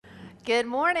Good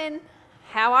morning.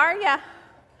 How are ya?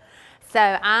 So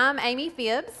I'm Amy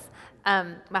Phibbs.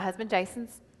 My husband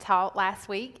Jason's taught last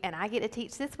week, and I get to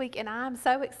teach this week, and I'm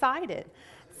so excited.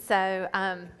 So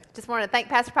just wanted to thank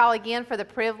Pastor Paul again for the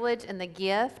privilege and the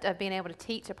gift of being able to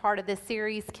teach a part of this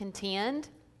series, Contend.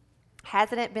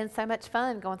 Hasn't it been so much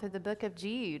fun going through the book of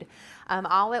Jude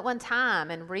all at one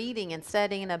time and reading and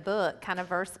studying a book kind of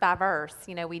verse by verse?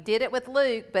 You know, we did it with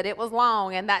Luke, but it was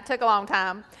long and that took a long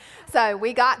time. So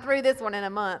we got through this one in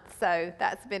a month, so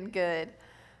that's been good.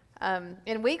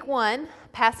 In week 1,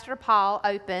 Pastor Paul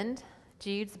opened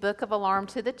Jude's book of alarm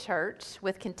to the church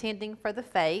with contending for the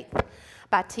faith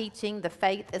by teaching the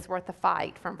faith is worth a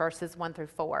fight from verses 1 through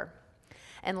 4.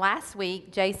 And last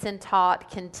week, Jason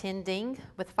taught contending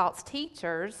with false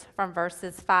teachers from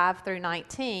verses 5 through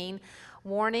 19,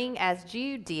 warning as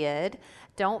Jude did,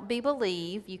 don't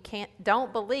believe you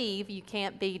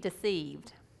can't be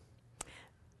deceived.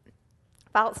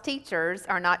 False teachers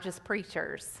are not just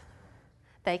preachers.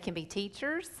 They can be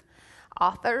teachers,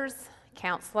 authors,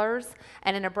 counselors,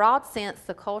 and in a broad sense,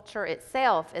 the culture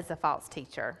itself is a false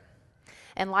teacher.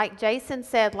 And like Jason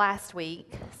said last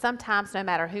week, sometimes no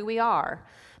matter who we are,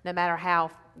 no matter how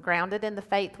grounded in the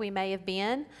faith we may have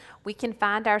been, we can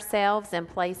find ourselves in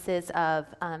places of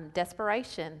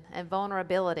desperation and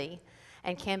vulnerability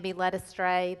and can be led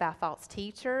astray by false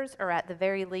teachers or at the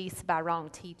very least by wrong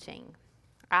teaching.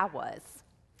 I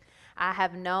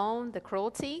have known the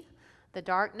cruelty, the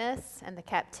darkness, and the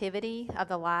captivity of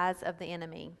the lies of the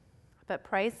enemy. But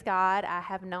praise God, I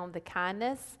have known the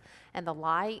kindness and the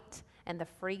light and the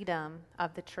freedom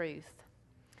of the truth.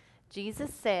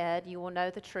 Jesus said, you will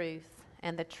know the truth,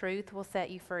 and the truth will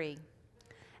set you free.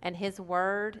 And his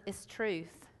word is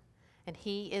truth, and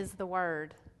he is the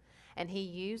word. And he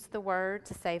used the word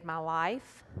to save my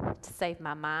life, to save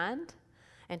my mind,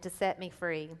 and to set me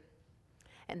free.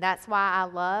 And that's why I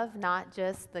love not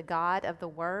just the God of the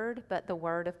word, but the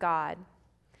word of God.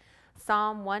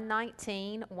 Psalm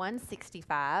 119,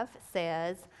 165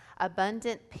 says,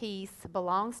 abundant peace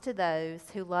belongs to those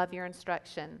who love your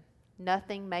instruction.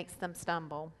 Nothing makes them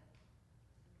stumble.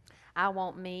 I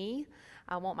want me,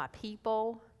 I want my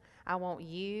people, I want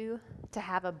you to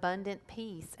have abundant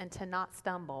peace and to not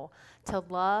stumble, to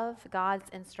love God's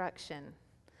instruction.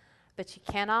 But you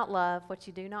cannot love what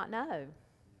you do not know.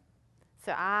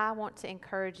 So I want to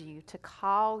encourage you, to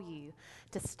call you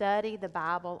to study the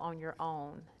Bible on your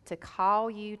own, to call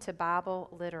you to Bible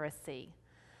literacy,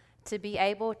 to be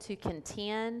able to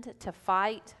contend, to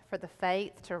fight for the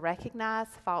faith, to recognize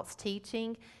false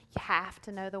teaching. You have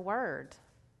to know the Word.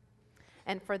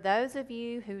 And for those of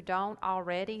you who don't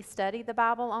already study the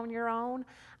Bible on your own,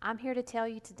 I'm here to tell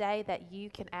you today that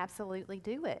you can absolutely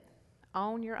do it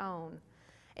on your own.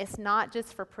 It's not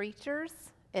just for preachers.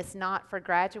 It's not for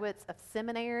graduates of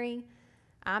seminary.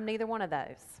 I'm neither one of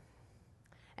those.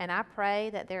 And I pray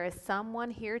that there is someone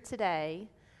here today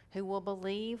who will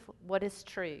believe what is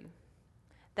true,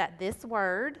 that this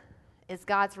word is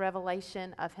God's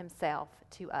revelation of himself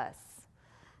to us,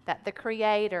 that the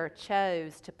Creator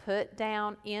chose to put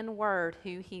down in word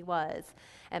who he was.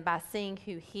 And by seeing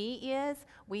who he is,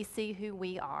 we see who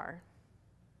we are.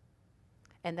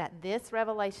 And that this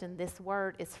revelation, this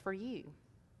word, is for you.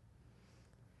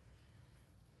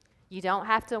 You don't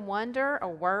have to wonder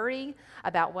or worry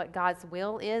about what God's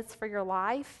will is for your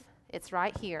life. It's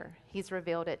right here. He's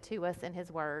revealed it to us in his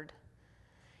word.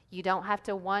 You don't have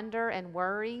to wonder and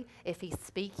worry if he's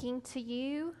speaking to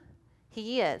you.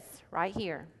 He is right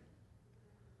here.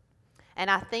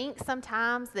 And I think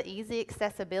sometimes the easy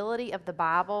accessibility of the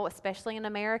Bible, especially in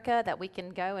America, that we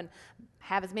can go and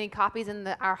have as many copies in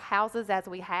our houses as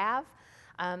we have,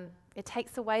 it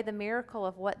takes away the miracle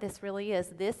of what this really is.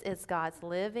 This is God's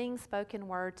living, spoken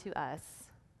word to us.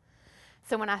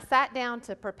 So when I sat down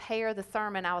to prepare the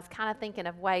sermon, I was kind of thinking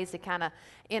of ways to kind of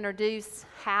introduce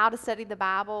how to study the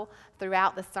Bible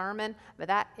throughout the sermon,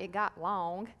 but it got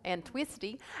long and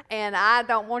twisty, and I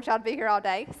don't want y'all to be here all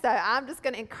day. So I'm just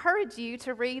going to encourage you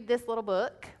to read this little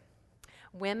book,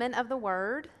 Women of the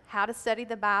Word, How to Study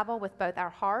the Bible with Both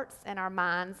Our Hearts and Our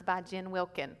Minds by Jen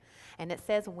Wilkin. And it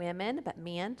says women, but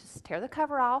men, just tear the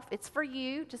cover off. It's for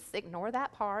you. Just ignore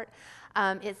that part.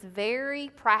 It's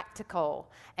very practical,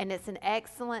 and it's an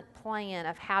excellent plan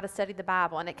of how to study the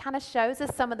Bible. And it kind of shows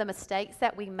us some of the mistakes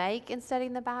that we make in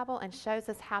studying the Bible and shows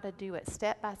us how to do it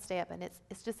step by step, and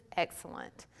it's just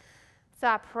excellent. So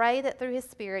I pray that through his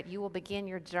Spirit you will begin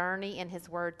your journey in his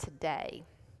word today.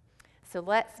 So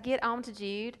let's get on to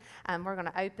Jude. We're going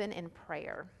to open in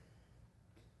prayer.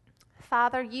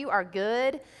 Father, you are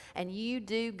good, and you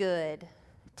do good.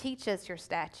 Teach us your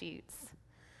statutes.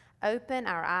 Open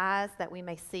our eyes that we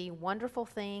may see wonderful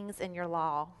things in your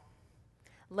law.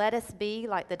 Let us be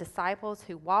like the disciples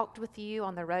who walked with you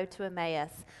on the road to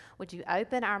Emmaus. Would you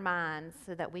open our minds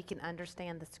so that we can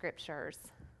understand the scriptures?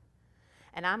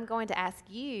 And I'm going to ask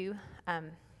you,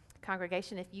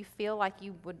 congregation, if you feel like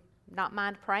you would not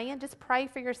mind praying, just pray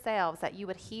for yourselves that you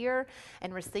would hear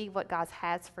and receive what God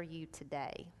has for you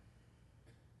today.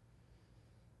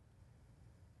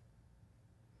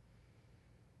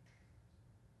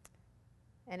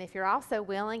 And if you're also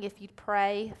willing, if you'd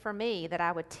pray for me that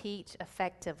I would teach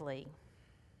effectively.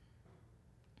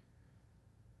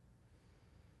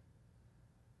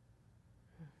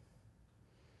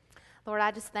 Lord,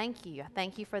 I just thank you. I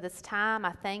thank you for this time.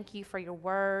 I thank you for your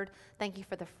word. Thank you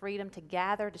for the freedom to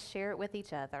gather, to share it with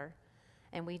each other.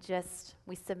 And we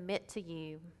submit to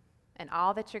you and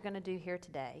all that you're going to do here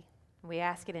today. We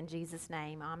ask it in Jesus'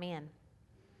 name. Amen.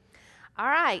 All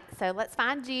right, so let's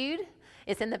find Jude.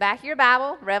 It's in the back of your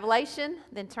Bible, Revelation.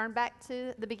 Then turn back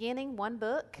to the beginning, one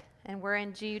book, and we're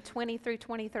in Jude 20 through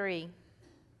 23.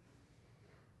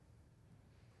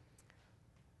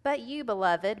 But you,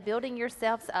 beloved, building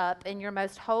yourselves up in your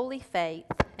most holy faith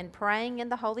and praying in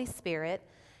the Holy Spirit,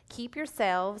 keep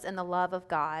yourselves in the love of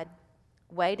God,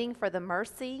 waiting for the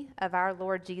mercy of our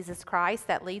Lord Jesus Christ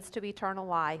that leads to eternal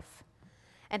life.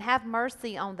 And have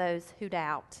mercy on those who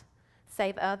doubt.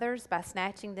 Save others by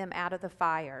snatching them out of the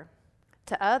fire.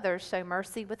 To others show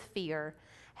mercy with fear,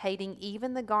 hating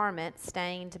even the garment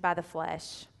stained by the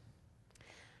flesh.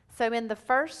 So in the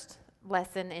first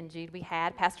lesson in Jude we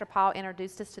had, Pastor Paul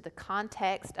introduced us to the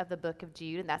context of the book of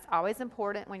Jude, and that's always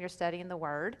important when you're studying the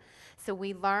Word. So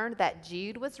we learned that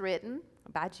Jude was written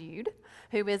by Jude,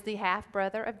 who is the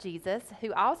half-brother of Jesus,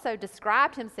 who also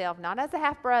described himself not as a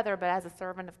half-brother, but as a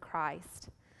servant of Christ.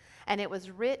 And it was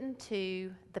written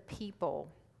to the people,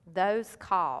 those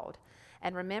called.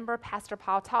 And remember, Pastor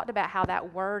Paul talked about how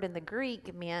that word in the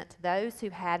Greek meant those who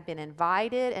had been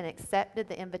invited and accepted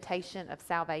the invitation of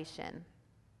salvation.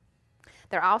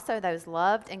 There are also those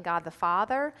loved in God the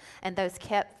Father and those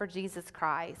kept for Jesus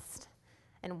Christ.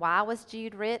 And why was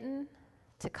Jude written?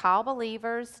 To call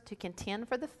believers to contend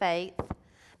for the faith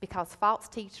because false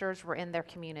teachers were in their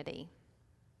community.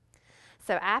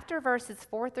 So after verses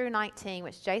 4 through 19,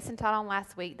 which Jason taught on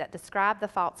last week, that describe the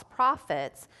false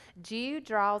prophets, Jude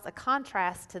draws a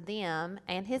contrast to them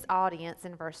and his audience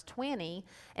in verse 20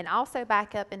 and also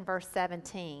back up in verse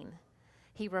 17.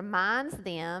 He reminds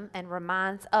them and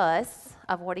reminds us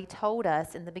of what he told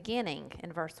us in the beginning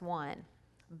in verse 1.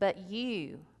 But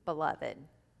you, beloved,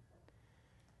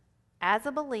 as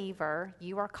a believer,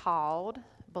 you are called,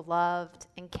 beloved,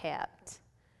 and kept.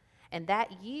 And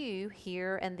that you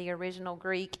here in the original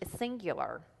Greek is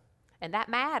singular. And that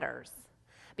matters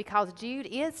because Jude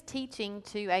is teaching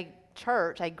to a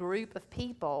church, a group of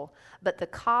people, but the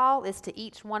call is to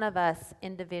each one of us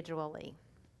individually.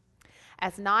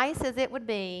 As nice as it would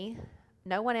be,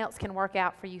 no one else can work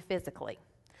out for you physically.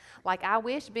 Like I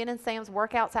wish Ben and Sam's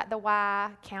workouts at the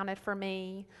Y counted for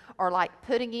me, or like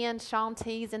putting in Shaun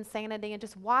T's Insanity and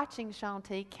just watching Shaun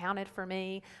T counted for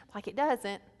me. Like it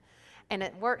doesn't. And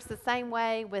it works the same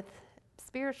way with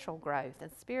spiritual growth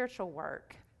and spiritual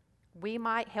work. We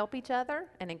might help each other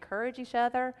and encourage each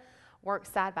other, work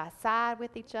side by side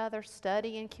with each other,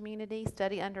 study in community,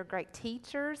 study under great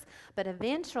teachers, but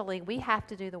eventually we have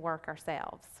to do the work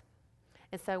ourselves.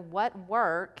 And so what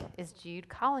work is Jude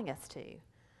calling us to?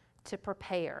 To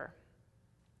prepare.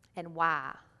 And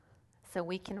why? So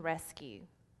we can rescue.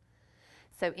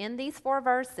 So in these 4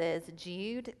 verses,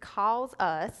 Jude calls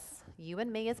us, you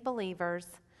and me as believers,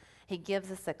 he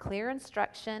gives us a clear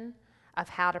instruction of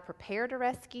how to prepare to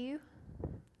rescue,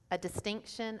 a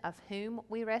distinction of whom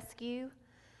we rescue,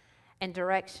 and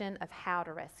direction of how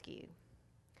to rescue.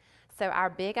 So our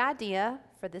big idea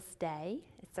for this day,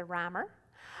 it's a rhymer.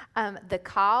 The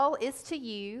call is to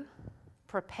you,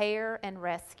 prepare and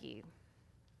rescue.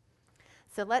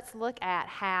 So let's look at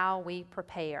how we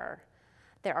prepare.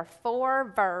 There are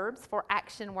 4 verbs, 4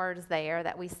 action words there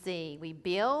that we see. We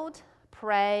build,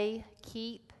 pray,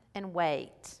 keep, and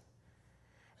wait.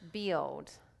 Build.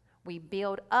 We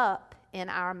build up in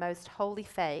our most holy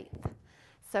faith.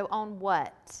 So on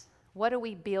what? What do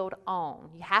we build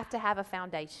on? You have to have a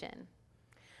foundation.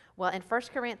 Well, in 1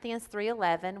 Corinthians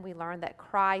 3:11, we learn that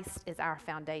Christ is our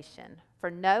foundation. For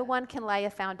no one can lay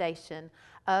a foundation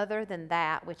other than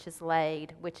that which is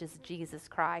laid, which is Jesus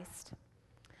Christ.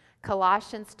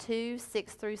 Colossians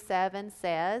 2:6-7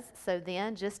 says, so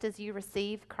then, just as you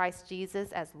received Christ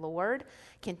Jesus as Lord,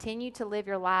 continue to live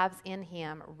your lives in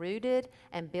him, rooted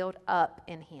and built up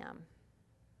in him.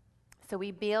 So we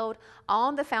build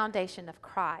on the foundation of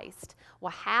Christ.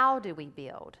 Well, how do we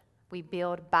build? We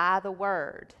build by the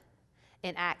word.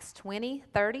 In Acts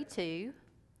 20:32,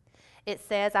 It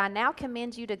says, I now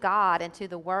commend you to God and to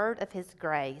the word of his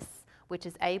grace, which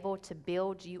is able to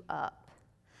build you up.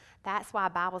 That's why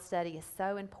Bible study is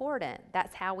so important.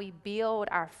 That's how we build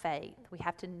our faith. We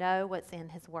have to know what's in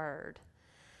his word.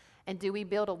 And do we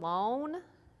build alone?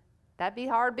 That'd be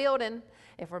hard building.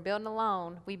 If we're building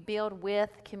alone, we build with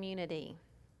community.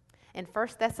 In 1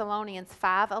 Thessalonians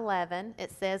 5:11,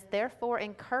 it says, therefore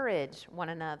encourage one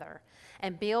another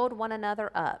and build one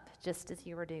another up, just as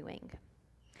you are doing.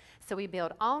 So we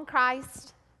build on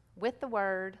Christ, with the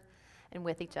word, and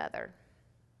with each other.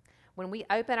 When we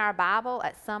open our Bible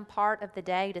at some part of the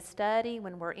day to study,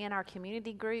 when we're in our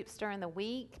community groups during the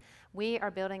week, we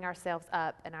are building ourselves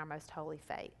up in our most holy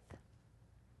faith.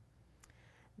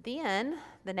 Then,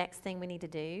 the next thing we need to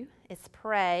do is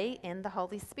pray in the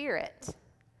Holy Spirit.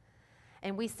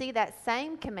 And we see that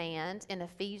same command in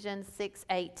Ephesians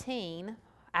 6:18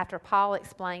 after Paul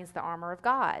explains the armor of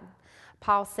God.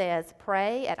 Paul says,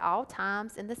 pray at all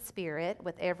times in the Spirit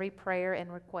with every prayer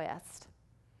and request.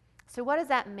 So what does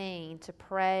that mean to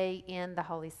pray in the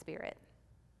Holy Spirit?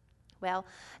 Well,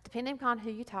 depending upon who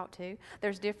you talk to,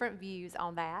 there's different views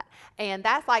on that. And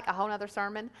that's like a whole other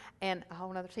sermon, and a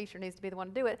whole other teacher needs to be the one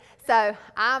to do it. So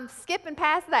I'm skipping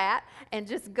past that and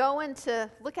just going to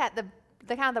look at the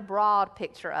kind of the broad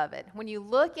picture of it. When you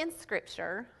look in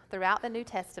Scripture throughout the New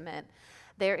Testament,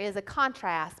 there is a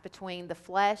contrast between the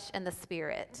flesh and the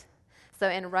spirit. So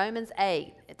in Romans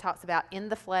 8, it talks about in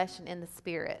the flesh and in the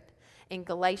spirit. In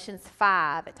Galatians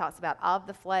 5, it talks about of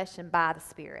the flesh and by the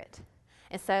Spirit.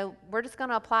 And so we're just going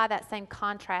to apply that same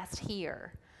contrast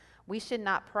here. We should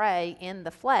not pray in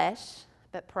the flesh,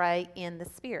 but pray in the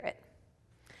Spirit.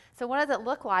 So what does it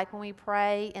look like when we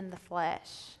pray in the flesh?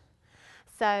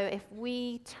 So if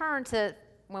we turn to,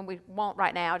 when we won't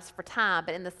right now, just for time,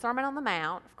 but in the Sermon on the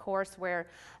Mount, of course, where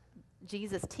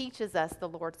Jesus teaches us the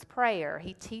Lord's Prayer.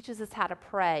 He teaches us how to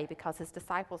pray because his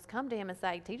disciples come to him and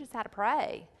say, teach us how to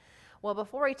pray. Well,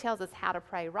 before he tells us how to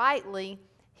pray rightly,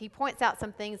 he points out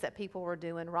some things that people were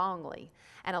doing wrongly.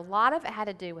 And a lot of it had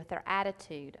to do with their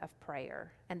attitude of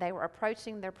prayer. And they were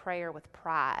approaching their prayer with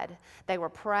pride. They were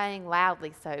praying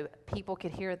loudly so people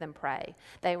could hear them pray.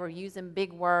 They were using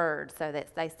big words so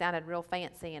that they sounded real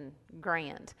fancy and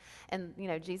grand. And,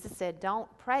 Jesus said, don't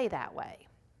pray that way.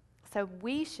 So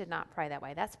we should not pray that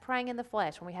way. That's praying in the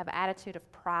flesh when we have an attitude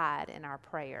of pride in our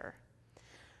prayer.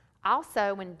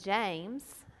 Also, in James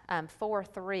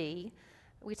 4:3,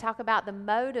 we talk about the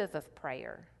motive of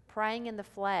prayer. Praying in the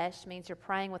flesh means you're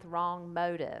praying with wrong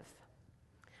motive.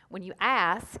 When you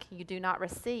ask, you do not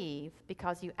receive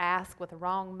because you ask with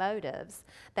wrong motives,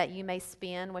 that you may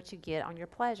spend what you get on your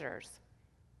pleasures.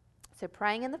 So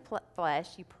praying in the flesh,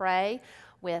 you pray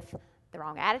with the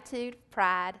wrong attitude,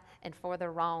 pride, and for the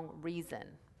wrong reason,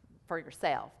 for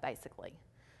yourself, basically.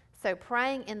 So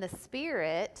praying in the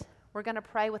Spirit, we're going to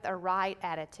pray with a right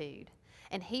attitude.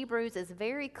 And Hebrews is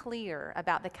very clear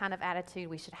about the kind of attitude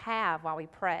we should have while we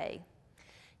pray.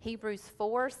 Hebrews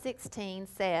 4:16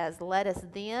 says, let us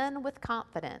then with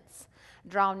confidence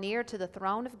draw near to the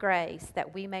throne of grace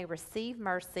that we may receive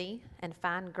mercy and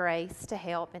find grace to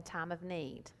help in time of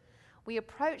need. We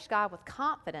approach God with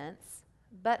confidence,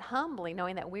 but humbly,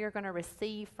 knowing that we are going to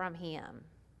receive from him.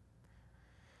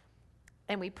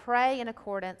 And we pray in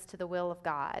accordance to the will of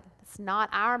God. It's not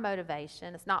our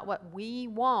motivation. It's not what we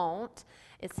want.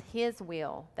 It's his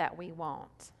will that we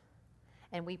want.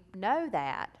 And we know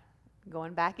that,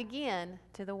 going back again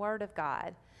to the Word of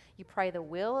God. You pray the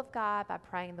will of God by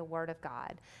praying the Word of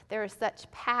God. There is such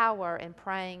power in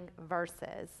praying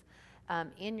verses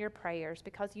in your prayers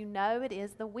because you know it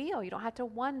is the will. You don't have to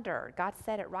wonder. God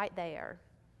said it right there.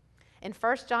 In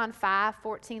 1 John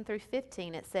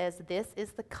 5:14-15, it says, this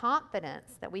is the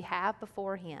confidence that we have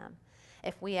before him.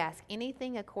 If we ask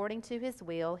anything according to his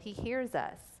will, he hears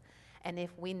us. And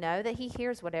if we know that he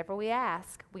hears whatever we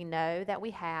ask, we know that we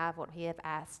have what we have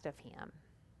asked of him.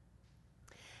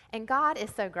 And God is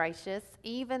so gracious,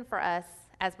 even for us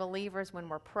as believers when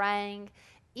we're praying,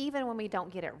 even when we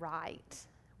don't get it right.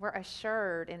 We're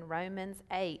assured in Romans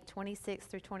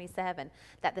 8:26-27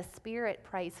 that the Spirit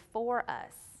prays for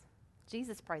us.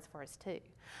 Jesus prays for us too.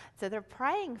 So they're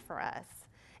praying for us.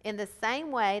 In the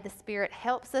same way, the Spirit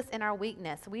helps us in our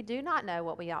weakness. We do not know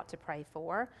what we ought to pray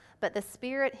for, but the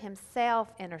Spirit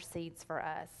himself intercedes for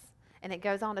us. And it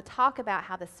goes on to talk about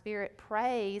how the Spirit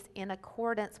prays in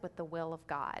accordance with the will of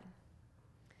God.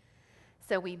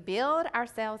 So we build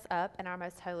ourselves up in our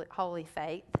most holy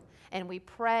faith, and we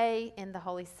pray in the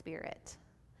Holy Spirit.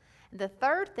 The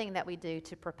third thing that we do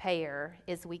to prepare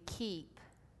is we keep.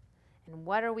 And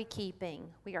what are we keeping?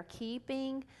 We are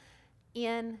keeping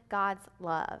in God's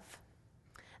love.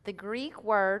 The Greek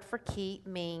word for keep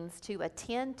means to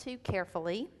attend to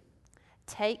carefully,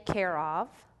 take care of,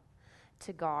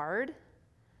 to guard,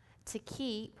 to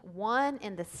keep one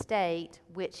in the state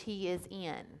which he is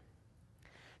in.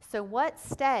 So what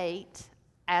state,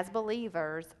 as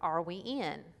believers, are we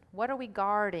in? What are we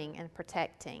guarding and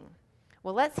protecting?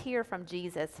 Well, let's hear from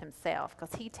Jesus himself,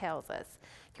 because he tells us.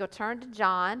 If you'll turn to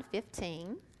John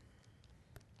 15.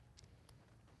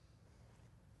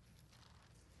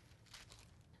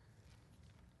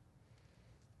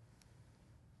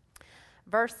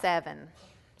 Verse 7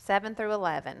 through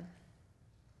 11.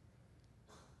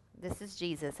 This is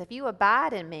Jesus. If you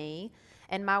abide in me,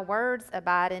 and my words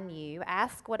abide in you,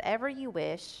 ask whatever you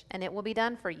wish, and it will be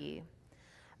done for you.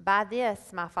 By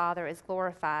this my Father is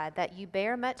glorified, that you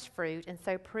bear much fruit, and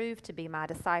so prove to be my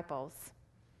disciples.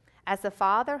 As the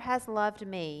Father has loved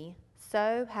me,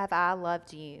 so have I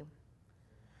loved you.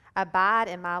 Abide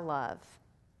in my love.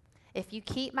 If you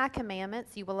keep my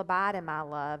commandments, you will abide in my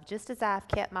love, just as I have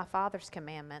kept my Father's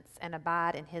commandments and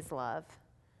abide in his love.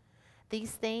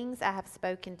 These things I have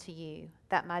spoken to you,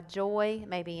 that my joy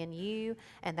may be in you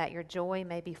and that your joy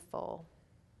may be full.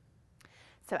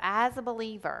 So as a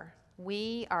believer,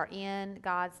 we are in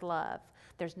God's love.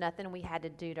 There's nothing we had to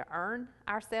do to earn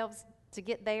ourselves to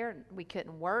get there. We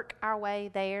couldn't work our way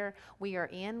there. We are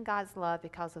in God's love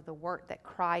because of the work that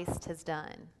Christ has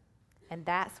done. And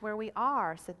that's where we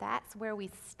are, so that's where we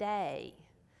stay.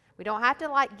 We don't have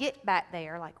to get back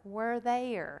there, we're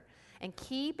there. And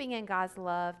keeping in God's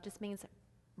love just means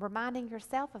reminding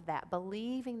yourself of that,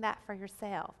 believing that for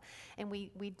yourself. And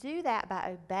we do that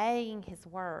by obeying his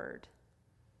word.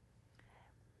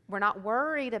 We're not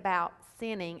worried about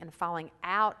sinning and falling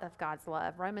out of God's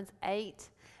love. Romans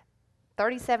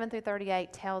 8:37 through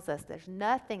 38 tells us there's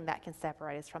nothing that can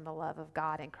separate us from the love of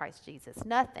God in Christ Jesus.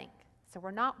 Nothing. So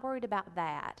we're not worried about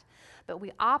that. But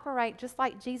we operate just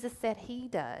like Jesus said he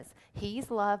does.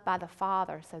 He's loved by the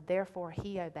Father, so therefore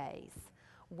he obeys.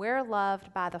 We're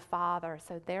loved by the Father,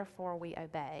 so therefore we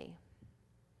obey.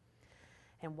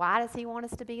 And why does he want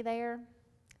us to be there?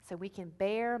 So we can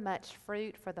bear much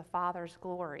fruit for the Father's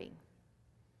glory.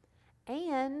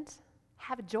 And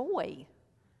have joy.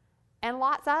 And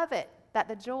lots of it. That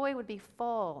the joy would be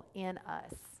full in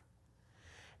us.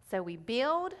 So we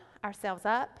build ourselves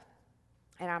up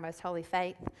in our most holy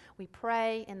faith. We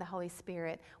pray in the Holy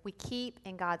Spirit. We keep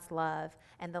in God's love.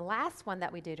 And the last one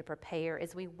that we do to prepare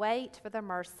is we wait for the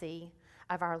mercy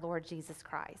of our Lord Jesus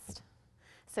Christ.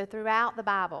 So throughout the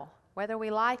Bible, whether we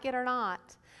like it or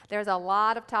not, there's a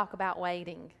lot of talk about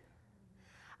waiting.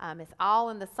 It's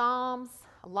all in the Psalms.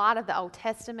 A lot of the Old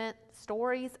Testament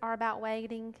stories are about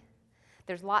waiting.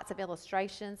 There's lots of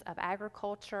illustrations of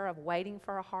agriculture, of waiting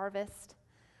for a harvest.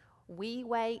 We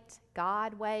wait.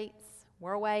 God waits.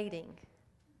 We're waiting.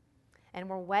 And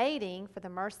we're waiting for the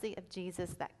mercy of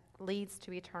Jesus that leads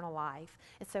to eternal life.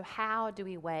 And so how do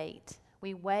we wait?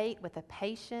 We wait with a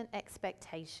patient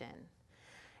expectation.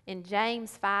 In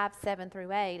James 5:7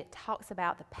 through 8, it talks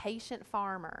about the patient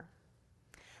farmer.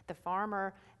 The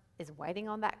farmer is waiting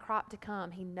on that crop to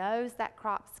come. He knows that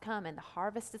crop's coming. The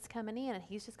harvest is coming in, and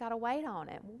he's just got to wait on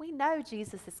it. We know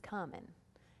Jesus is coming.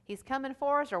 He's coming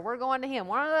for us, or we're going to him.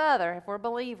 One or the other, if we're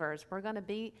believers, we're going to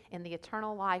be in the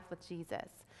eternal life with Jesus.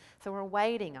 So we're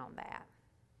waiting on that.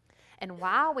 And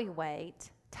while we wait,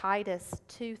 Titus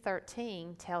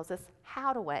 2:13 tells us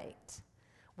how to wait.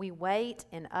 We wait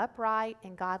in upright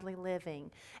and godly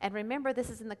living. And remember, this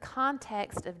is in the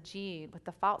context of Jude, with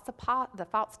the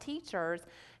false teachers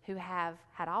who have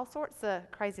had all sorts of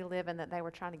crazy living that they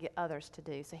were trying to get others to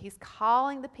do. So he's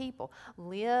calling the people,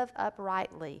 live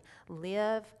uprightly,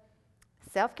 live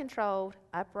self-controlled,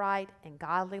 upright, and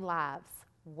godly lives,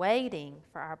 waiting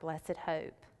for our blessed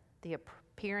hope, the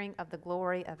appearing of the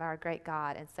glory of our great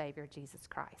God and Savior, Jesus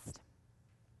Christ.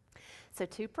 So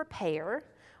to prepare,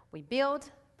 we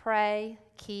build, pray,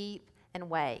 keep, and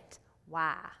wait.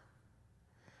 Why?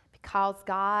 Because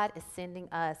God is sending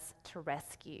us to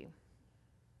rescue.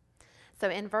 So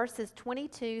in verses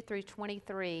 22 through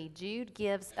 23, Jude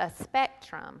gives a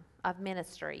spectrum of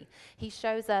ministry. He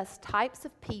shows us types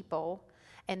of people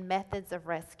and methods of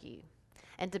rescue.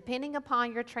 And depending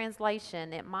upon your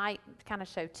translation, it might kind of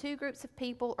show two groups of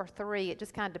people or three. It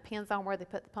just kind of depends on where they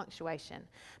put the punctuation.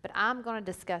 But I'm going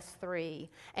to discuss three,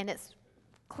 and it's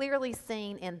clearly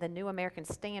seen in the New American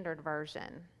Standard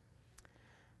Version.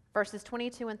 Verses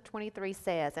 22 and 23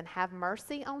 says, "And have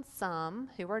mercy on some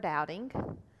who are doubting,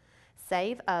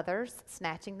 save others,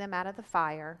 snatching them out of the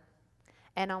fire,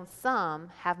 and on some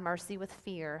have mercy with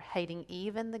fear, hating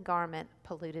even the garment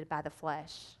polluted by the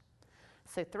flesh."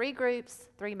 So 3 groups,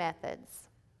 3 methods.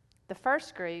 The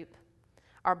first group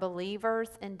are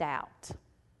believers in doubt.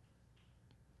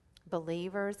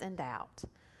 Believers in doubt.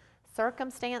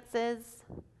 Circumstances,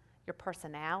 your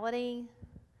personality,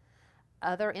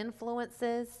 other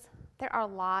influences. There are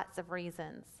lots of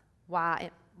reasons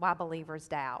why believers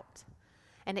doubt.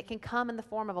 And it can come in the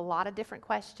form of a lot of different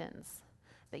questions.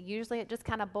 But usually it just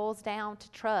kind of boils down to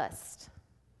trust.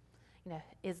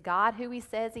 Is God who he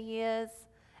says he is?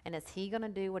 And is he going to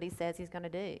do what he says he's going to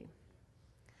do?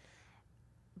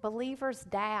 Believers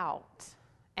doubt.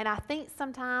 And I think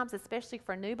sometimes, especially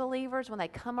for new believers, when they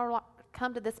come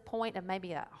to this point of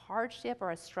maybe a hardship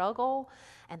or a struggle,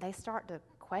 and they start to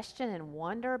question and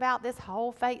wonder about this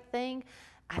whole faith thing,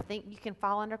 I think you can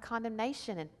fall under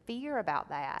condemnation and fear about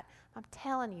that. I'm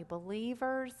telling you,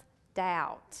 believers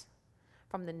doubt.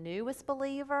 From the newest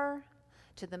believer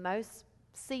to the most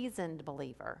seasoned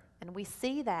believer. And we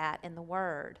see that in the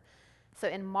Word. So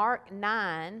in Mark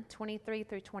 9:23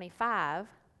 through 25,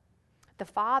 the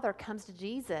father comes to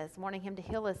Jesus wanting him to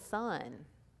heal his son.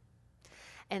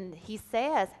 And he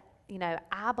says,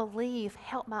 I believe,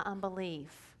 help my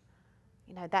unbelief.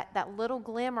 That little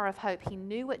glimmer of hope. He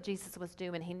knew what Jesus was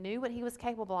doing. He knew what he was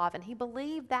capable of. And he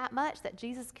believed that much that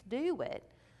Jesus could do it.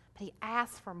 But he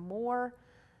asked for more,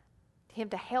 him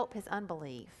to help his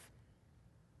unbelief.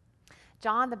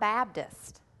 John the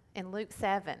Baptist in Luke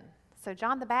 7. So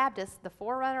John the Baptist, the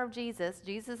forerunner of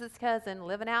Jesus' cousin,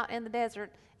 living out in the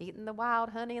desert, eating the wild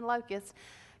honey and locusts,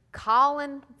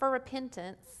 calling for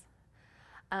repentance,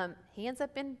 he ends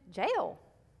up in jail.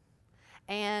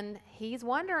 And he's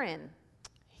wondering,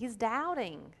 he's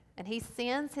doubting, and he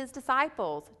sends his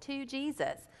disciples to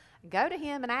Jesus. Go to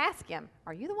him and ask him,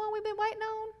 are you the one we've been waiting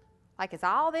on? Like, is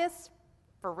all this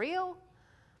for real?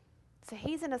 So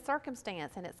he's in a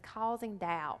circumstance, and it's causing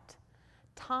doubt.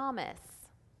 Thomas,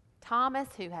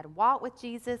 who had walked with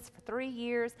Jesus for 3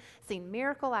 years, seen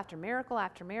miracle after miracle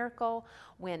after miracle.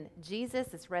 When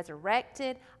Jesus is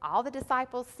resurrected, all the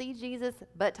disciples see Jesus,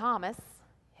 but Thomas,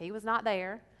 he was not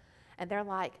there. And they're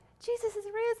like, Jesus is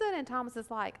risen. And Thomas is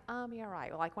like, yeah,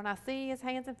 right. Like, when I see his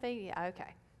hands and feet, yeah,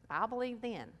 okay, I'll believe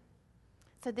then.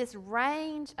 So this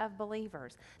range of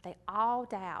believers, they all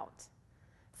doubt.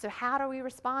 So how do we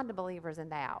respond to believers in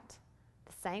doubt?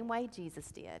 The same way Jesus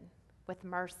did, with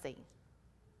mercy.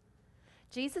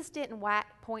 Jesus didn't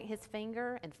point his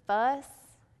finger and fuss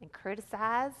and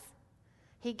criticize.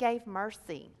 He gave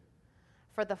mercy.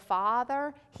 For the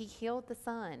Father, he healed the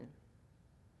Son.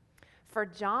 For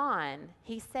John,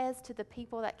 he says to the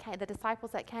people that came, the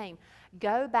disciples that came,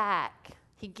 go back.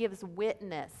 He gives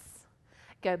witness.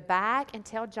 Go back and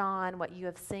tell John what you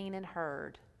have seen and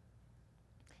heard.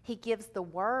 He gives the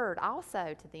word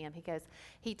also to them.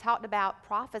 He talked about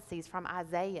prophecies from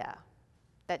Isaiah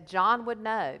that John would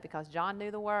know because John knew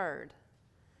the word.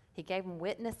 He gave him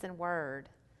witness and word.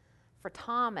 For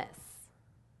Thomas,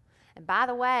 and by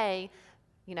the way,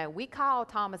 we call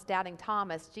Thomas Doubting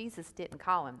Thomas. Jesus didn't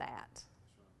call him that.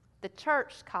 The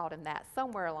church called him that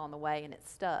somewhere along the way, and it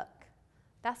stuck.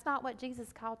 That's not what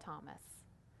Jesus called Thomas.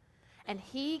 And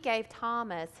he gave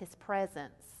Thomas his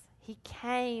presence. He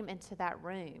came into that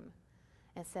room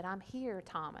and said, I'm here,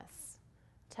 Thomas.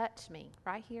 Touch me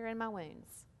right here in my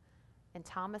wounds. And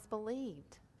Thomas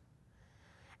believed.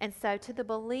 And so to the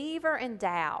believer in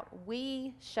doubt,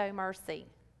 we show mercy.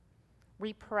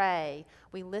 We pray.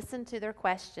 We listen to their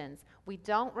questions. We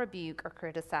don't rebuke or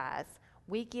criticize.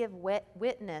 We give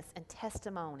witness and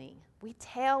testimony. We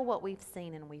tell what we've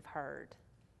seen and we've heard.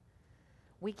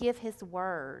 We give his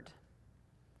word.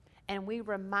 And we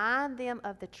remind them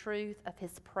of the truth of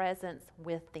his presence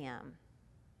with them.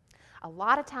 A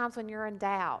lot of times when you're in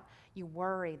doubt, you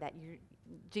worry that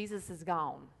Jesus is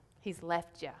gone. He's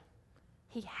left you.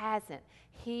 He hasn't.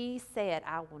 He said,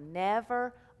 I will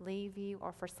never leave you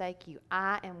or forsake you.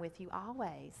 I am with you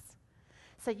always.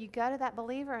 So you go to that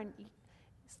believer, and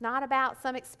it's not about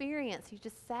some experience. You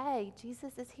just say,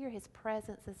 Jesus is here. His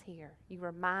presence is here. You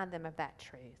remind them of that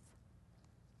truth.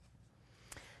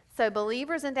 So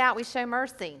believers in doubt, we show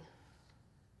mercy.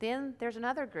 Then there's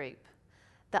another group,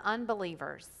 the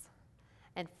unbelievers.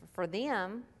 And for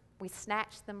them, we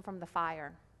snatch them from the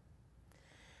fire.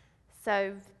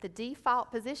 So the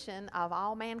default position of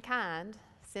all mankind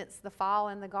since the fall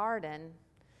in the garden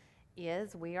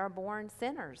is we are born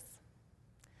sinners.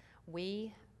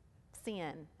 We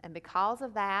sin. And because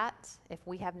of that, if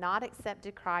we have not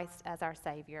accepted Christ as our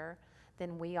Savior,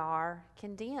 then we are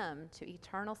condemned to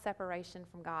eternal separation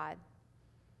from God.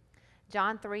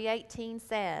 John 3:18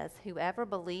 says, whoever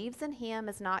believes in him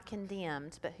is not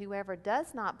condemned, but whoever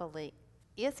does not believe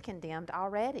is condemned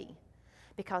already,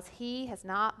 because he has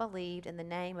not believed in the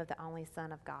name of the only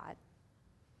Son of God.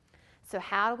 So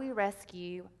how do we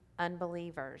rescue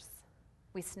unbelievers?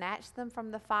 We snatch them from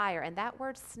the fire. And that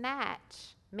word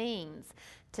snatch means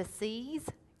to seize,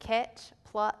 catch,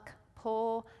 pluck,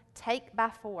 pull, take by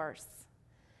force.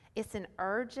 It's an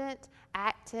urgent,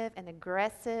 active, and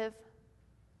aggressive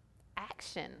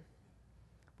action.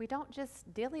 We don't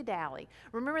just dilly-dally.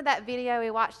 Remember that video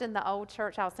we watched in the old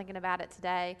church? I was thinking about it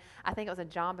today. I think it was a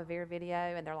John Bevere video,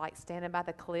 and they're like standing by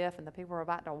the cliff, and the people are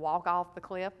about to walk off the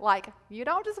cliff. Like, you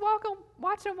don't just watch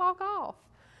them walk off.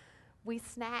 We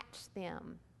snatch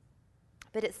them.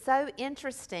 But it's so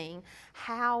interesting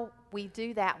how we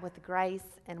do that with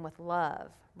grace and with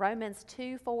love. Romans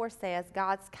 2:4 says,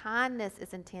 God's kindness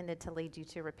is intended to lead you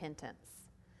to repentance.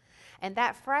 And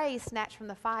that phrase, snatched from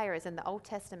the fire, is in the Old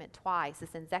Testament twice.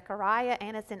 It's in Zechariah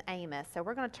and it's in Amos. So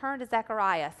we're going to turn to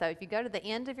Zechariah. So if you go to the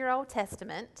end of your Old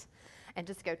Testament and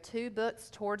just go 2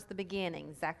 books towards the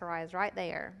beginning, Zechariah is right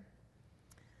there.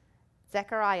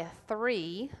 Zechariah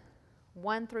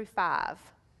 3:1-5.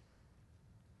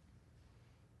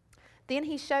 Then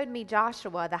he showed me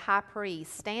Joshua, the high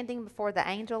priest, standing before the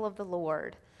angel of the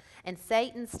Lord, and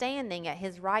Satan standing at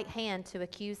his right hand to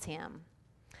accuse him.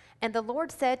 And the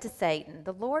Lord said to Satan,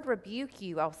 The Lord rebuke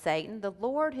you, O Satan. The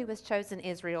Lord who has chosen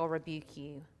Israel rebuke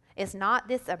you. Is not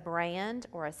this a brand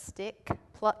or a stick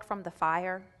plucked from the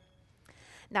fire?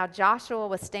 Now Joshua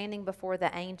was standing before the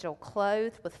angel,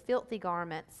 clothed with filthy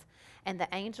garments. And the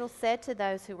angel said to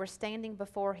those who were standing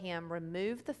before him,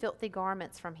 Remove the filthy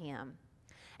garments from him.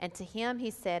 And to him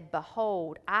he said,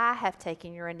 Behold, I have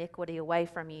taken your iniquity away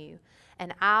from you,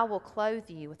 and I will clothe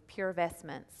you with pure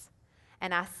vestments.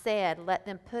 And I said, Let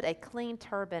them put a clean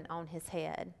turban on his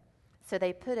head. So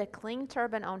they put a clean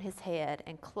turban on his head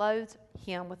and clothed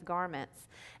him with garments.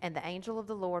 And the angel of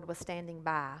the Lord was standing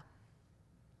by.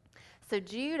 So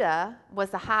Judah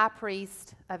was the high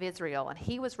priest of Israel, and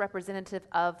he was representative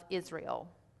of Israel.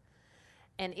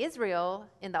 And Israel,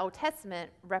 in the Old Testament,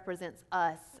 represents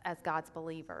us as God's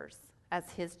believers,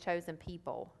 as his chosen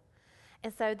people.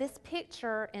 And so this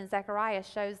picture in Zechariah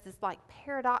shows this like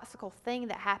paradoxical thing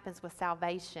that happens with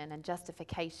salvation and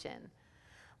justification.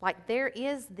 Like there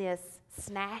is this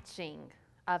snatching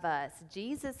of us.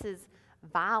 Jesus'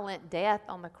 violent death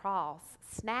on the cross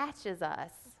snatches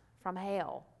us from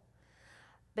hell.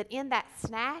 But in that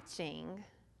snatching,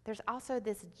 there's also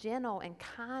this gentle and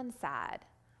kind side.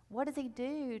 What does he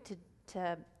do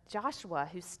to Joshua,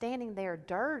 who's standing there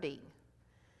dirty?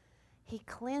 He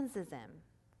cleanses him.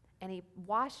 And he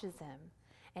washes him,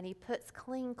 and he puts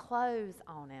clean clothes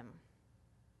on him.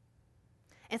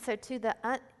 And so to the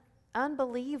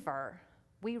unbeliever,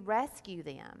 we rescue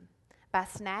them by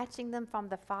snatching them from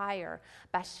the fire,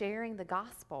 by sharing the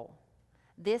gospel,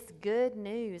 this good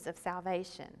news of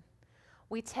salvation.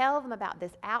 We tell them about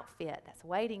this outfit that's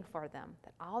waiting for them,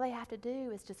 that all they have to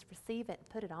do is just receive it and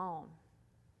put it on.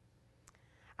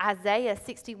 Isaiah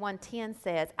 61:10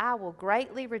 says, I will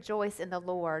greatly rejoice in the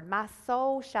Lord. My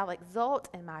soul shall exult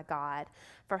in my God,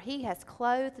 for he has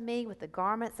clothed me with the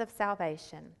garments of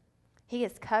salvation. He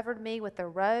has covered me with the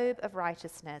robe of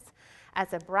righteousness,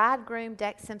 as a bridegroom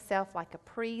decks himself like a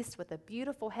priest with a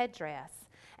beautiful headdress,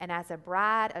 and as a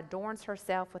bride adorns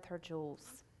herself with her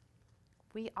jewels.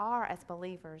 We are, as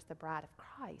believers, the bride of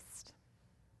Christ.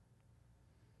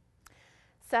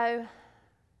 So,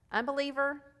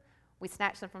 unbeliever, we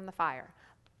snatch them from the fire.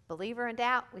 Believer in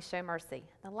doubt, we show mercy.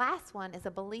 The last one is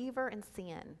a believer in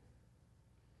sin.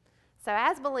 So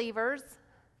as believers,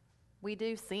 we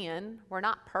do sin. We're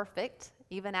not perfect,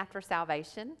 even after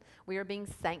salvation. We are being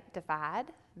sanctified,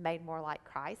 made more like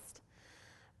Christ.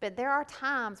 But there are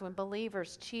times when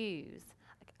believers choose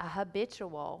a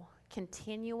habitual,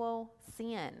 continual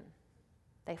sin.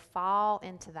 They fall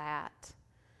into that.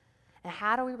 And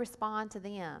how do we respond to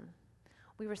them?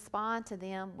 We respond to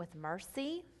them with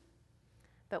mercy,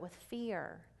 but with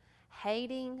fear,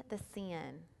 hating the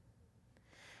sin.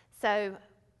 So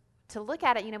to look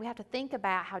at it, we have to think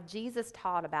about how Jesus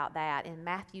taught about that in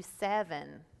Matthew 7,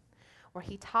 where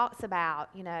he talks about,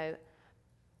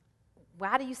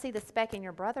 why do you see the speck in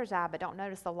your brother's eye but don't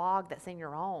notice the log that's in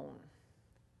your own?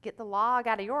 Get the log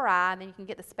out of your eye and then you can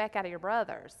get the speck out of your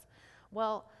brother's.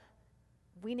 Well,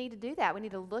 we need to do that. We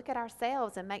need to look at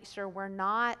ourselves and make sure we're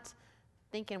not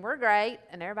thinking we're great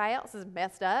and everybody else is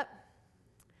messed up.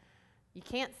 You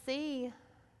can't see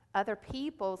other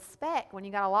people's speck when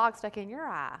you got a log stuck in your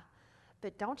eye.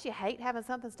 But don't you hate having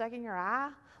something stuck in your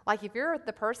eye? Like if you're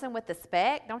the person with the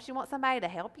speck, don't you want somebody to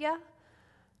help you?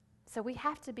 So we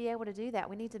have to be able to do that.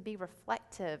 We need to be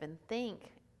reflective and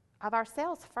think of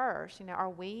ourselves first. Are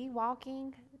we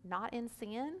walking not in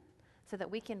sin so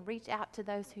that we can reach out to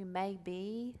those who may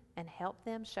be and help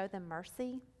them, show them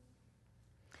mercy?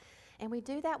 And we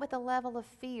do that with a level of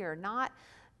fear, not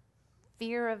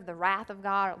fear of the wrath of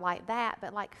God like that,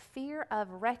 but like fear of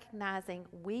recognizing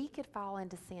we could fall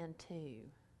into sin too.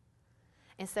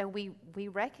 And so we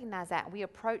recognize that. We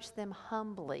approach them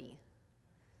humbly.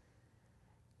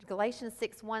 Galatians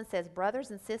 6:1 says, brothers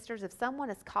and sisters, if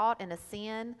someone is caught in a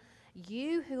sin,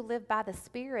 you who live by the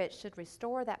Spirit should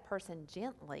restore that person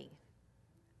gently.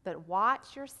 But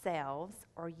watch yourselves,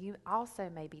 or you also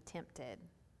may be tempted.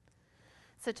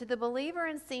 So to the believer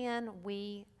in sin,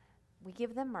 we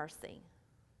give them mercy,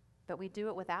 but we do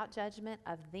it without judgment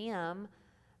of them.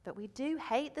 But we do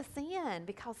hate the sin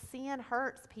because sin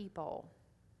hurts people.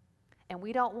 And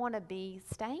we don't want to be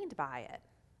stained by it.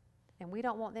 And we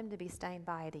don't want them to be stained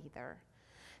by it either.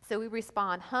 So we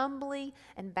respond humbly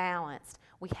and balanced.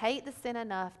 We hate the sin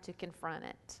enough to confront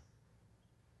it.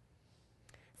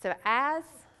 So as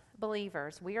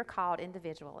believers, we are called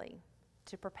individually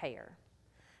to prepare,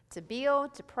 to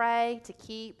build, to pray, to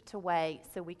keep, to wait,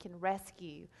 so we can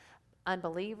rescue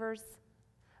unbelievers,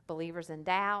 believers in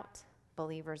doubt,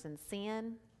 believers in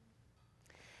sin.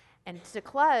 And to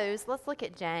close, let's look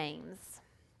at James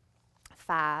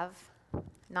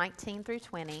 5:19 through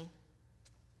 20.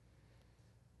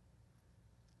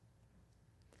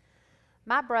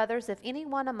 My brothers, if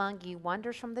anyone among you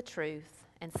wanders from the truth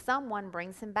and someone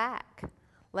brings him back,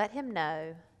 let him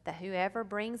know that whoever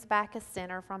brings back a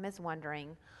sinner from his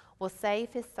wandering will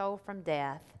save his soul from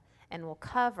death and will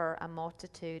cover a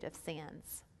multitude of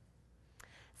sins.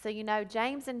 So you know,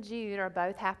 James and Jude are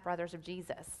both half-brothers of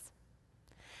Jesus.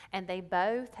 And they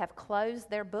both have closed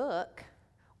their book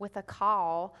with a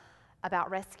call about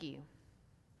rescue.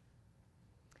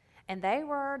 And they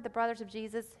were the brothers of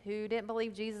Jesus who didn't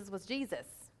believe Jesus was Jesus.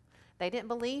 They didn't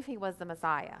believe he was the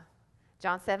Messiah.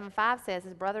 John 7:5 says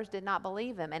his brothers did not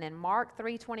believe him. And in Mark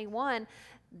 3:21,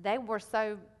 they were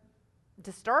so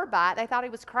disturbed by it, they thought he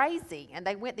was crazy. And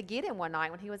they went to get him one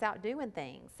night when he was out doing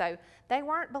things. So they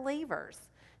weren't believers.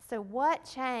 So what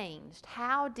changed?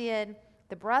 How did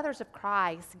the brothers of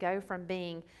Christ go from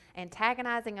being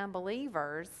antagonizing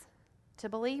unbelievers to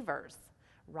believers,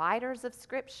 writers of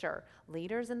Scripture,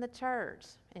 leaders in the church?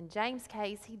 In James'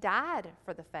 case, he died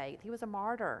for the faith. He was a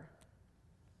martyr.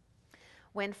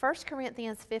 When 1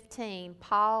 Corinthians 15,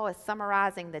 Paul is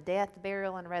summarizing the death,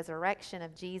 burial, and resurrection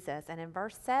of Jesus, and in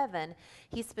verse 7,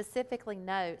 he specifically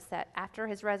notes that after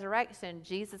his resurrection,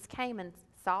 Jesus came and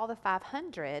saw the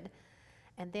 500,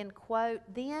 and then, quote,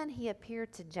 then he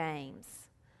appeared to James,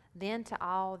 then to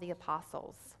all the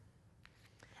apostles.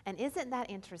 And isn't that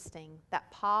interesting that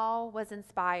Paul was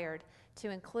inspired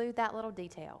to include that little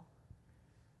detail,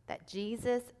 that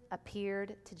Jesus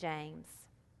appeared to James?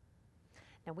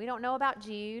 Now, we don't know about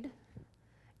Jude.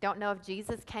 Don't know if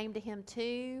Jesus came to him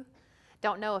too.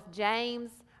 Don't know if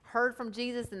James heard from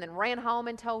Jesus and then ran home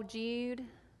and told Jude.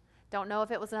 Don't know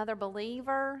if it was another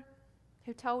believer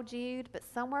who told Jude, but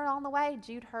somewhere along the way,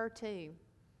 Jude heard too.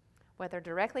 Whether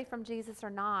directly from Jesus or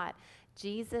not,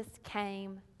 Jesus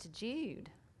came to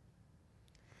Jude.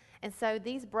 And so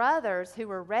these brothers who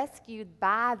were rescued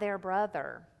by their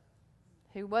brother,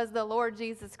 who was the Lord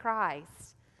Jesus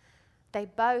Christ, they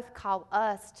both call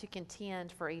us to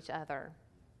contend for each other.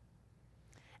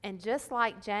 And just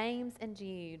like James and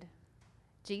Jude,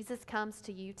 Jesus comes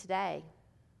to you today.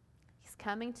 He's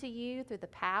coming to you through the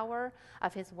power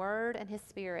of his word and his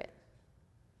spirit.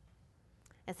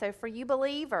 And so for you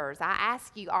believers, I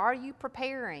ask you, are you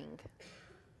preparing?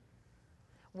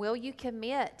 Will you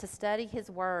commit to study his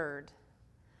word,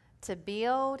 to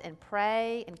build and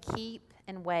pray and keep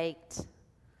and wait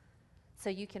so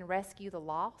you can rescue the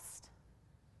lost,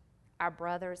 our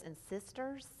brothers and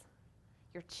sisters,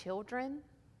 your children?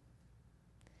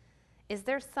 Is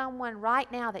there someone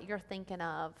right now that you're thinking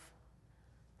of,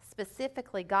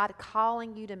 specifically God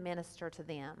calling you to minister to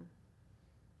them?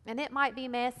 And it might be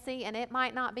messy and it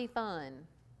might not be fun,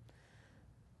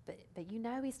 but you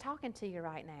know he's talking to you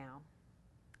right now.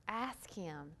 Ask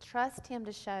him, trust him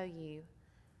to show you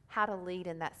how to lead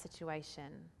in that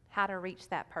situation, how to reach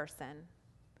that person.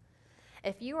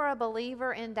 If you are a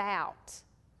believer in doubt,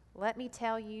 let me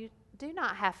tell you, do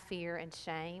not have fear and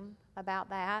shame about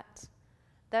that.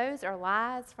 Those are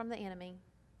lies from the enemy.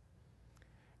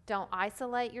 Don't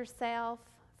isolate yourself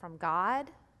from God.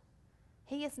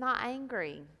 He is not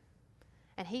angry,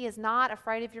 and he is not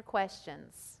afraid of your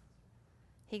questions.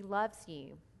 He loves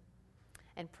you.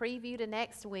 And preview to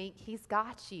next week, he's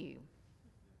got you.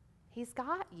 He's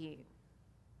got you.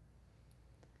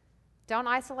 Don't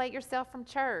isolate yourself from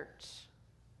church.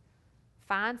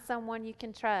 Find someone you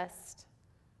can trust.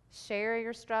 Share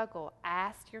your struggle.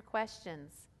 Ask your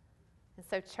questions. And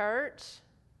so church,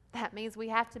 that means we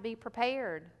have to be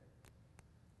prepared.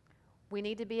 We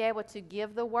need to be able to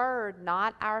give the word,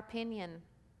 not our opinion.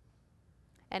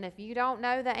 And if you don't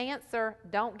know the answer,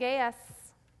 don't guess.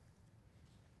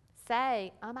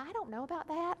 Say, I don't know about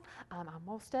that. I'm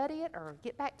going to study it or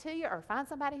get back to you or find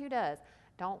somebody who does.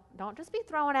 Don't just be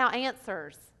throwing out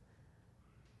answers.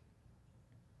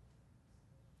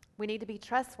 We need to be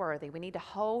trustworthy. We need to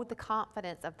hold the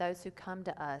confidence of those who come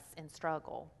to us in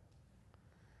struggle.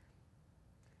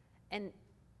 And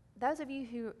those of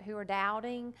you who are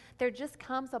doubting, there just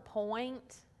comes a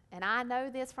point, and I know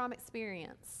this from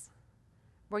experience,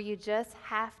 where you just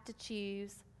have to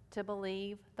choose to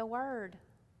believe the word.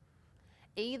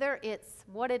 Either it's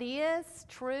what it is,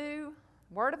 true,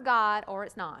 word of God, or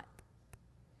it's not.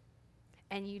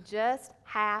 And you just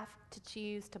have to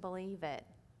choose to believe it.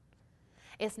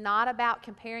 It's not about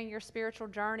comparing your spiritual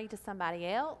journey to somebody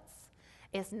else.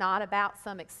 It's not about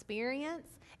some experience.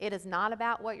 It is not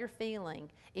about what you're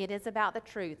feeling. It is about the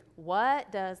truth.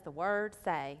 What does the word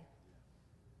say?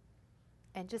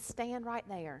 And just stand right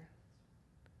there.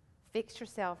 Fix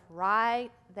yourself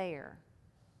right there.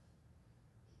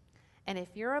 And if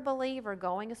you're a believer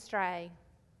going astray,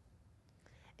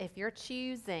 if you're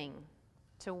choosing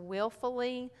to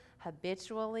willfully,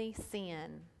 habitually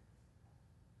sin,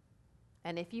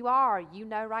 and if you are, you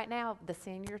know right now the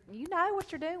sin you know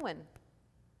what you're doing.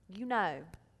 You know.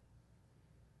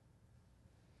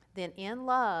 Then in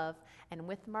love and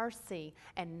with mercy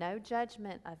and no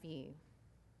judgment of you,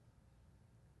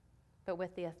 but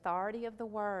with the authority of the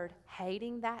word,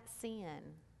 hating that sin,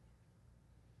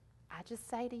 I just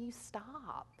say to you,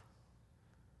 stop.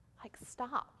 Like,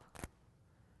 stop.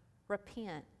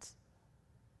 Repent.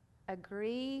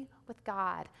 Agree with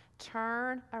God.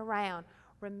 Turn around.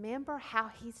 Remember how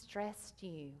he's dressed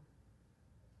you.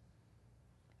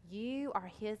 You are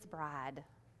his bride.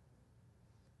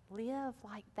 Live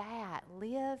like that.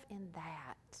 Live in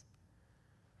that.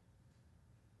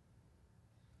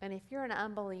 And if you're an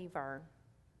unbeliever,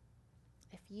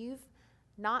 if you've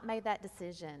not made that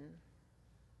decision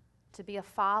to be a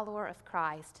follower of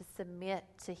Christ, to submit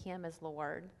to him as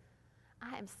Lord,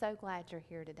 I am so glad you're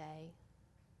here today.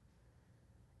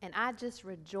 And I just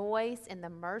rejoice in the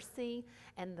mercy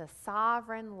and the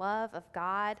sovereign love of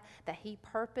God that he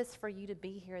purposed for you to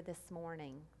be here this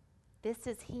morning. This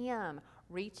is him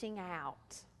reaching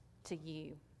out to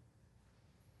you.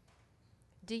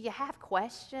 Do you have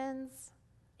questions?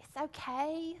 It's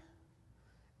okay.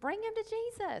 Bring him to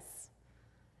Jesus.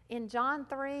 In John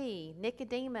 3,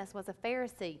 Nicodemus was a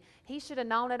Pharisee. He should have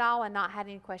known it all and not had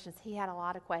any questions. He had a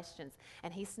lot of questions.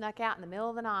 And he snuck out in the middle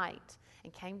of the night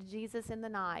and came to Jesus in the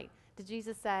night. Did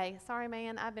Jesus say, sorry,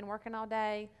 man, I've been working all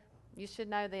day. You should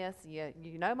know this. You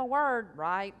know my word,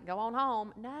 right? Go on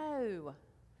home. No.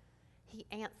 He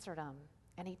answered him,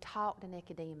 and he talked to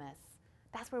Nicodemus.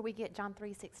 That's where we get John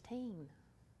 3:16.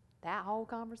 That whole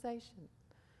conversation.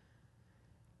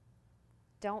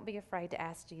 Don't be afraid to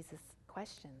ask Jesus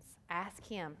questions. Ask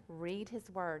him. Read his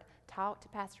word. Talk to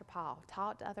Pastor Paul.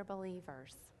 Talk to other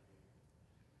believers.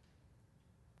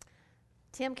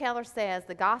 Tim Keller says,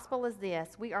 the gospel is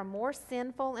this: we are more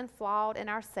sinful and flawed in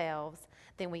ourselves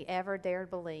than we ever dared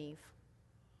believe.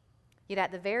 Yet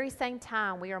at the very same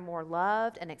time, we are more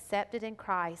loved and accepted in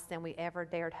Christ than we ever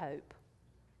dared hope.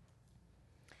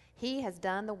 He has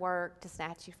done the work to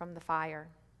snatch you from the fire.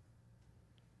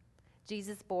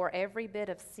 Jesus bore every bit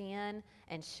of sin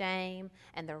and shame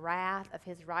and the wrath of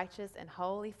his righteous and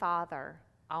holy Father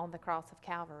on the cross of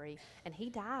Calvary, and he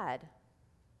died.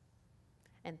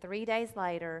 And 3 days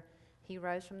later, he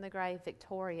rose from the grave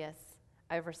victorious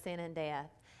over sin and death.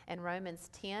 And Romans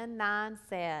 10:9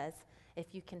 says,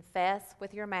 if you confess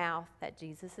with your mouth that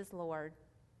Jesus is Lord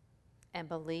and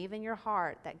believe in your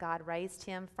heart that God raised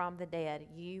him from the dead,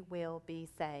 you will be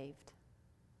saved.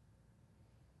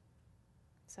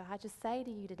 So I just say to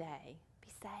you today, be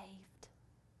saved.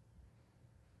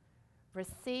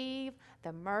 Receive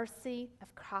the mercy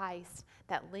of Christ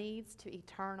that leads to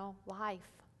eternal life.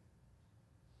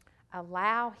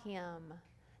 Allow him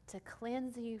to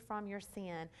cleanse you from your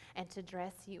sin and to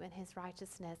dress you in his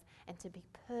righteousness and to be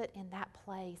put in that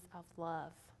place of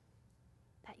love,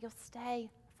 that you'll stay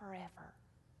forever.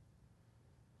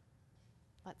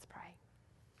 Let's pray.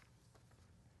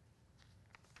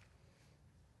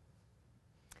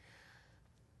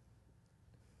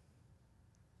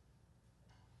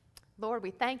 Lord,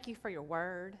 we thank you for your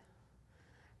word,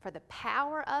 for the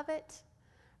power of it,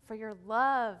 for your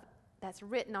love that's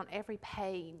written on every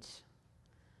page,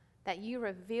 that you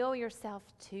reveal yourself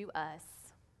to us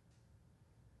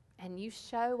and you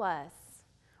show us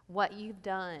what you've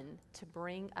done to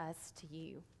bring us to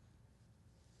you.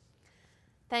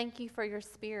 Thank you for your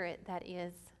Spirit that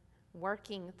is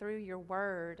working through your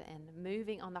word and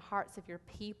moving on the hearts of your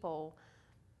people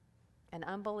And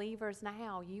unbelievers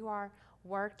now, you are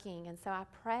working. And so I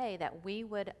pray that we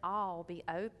would all be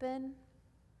open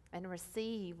and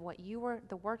receive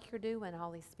the work you're doing,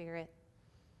 Holy Spirit.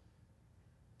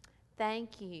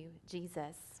 Thank you,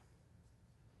 Jesus.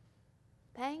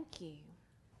 Thank you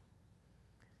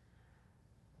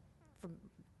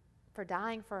for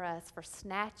dying for us, for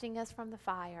snatching us from the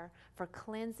fire, for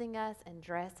cleansing us and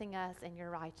dressing us in your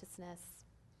righteousness.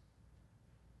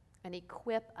 And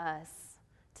equip us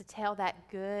to tell that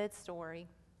good story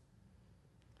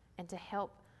and to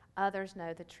help others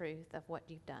know the truth of what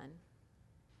you've done.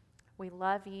 We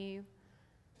love you,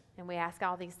 and we ask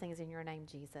all these things in your name,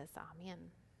 Jesus. Amen.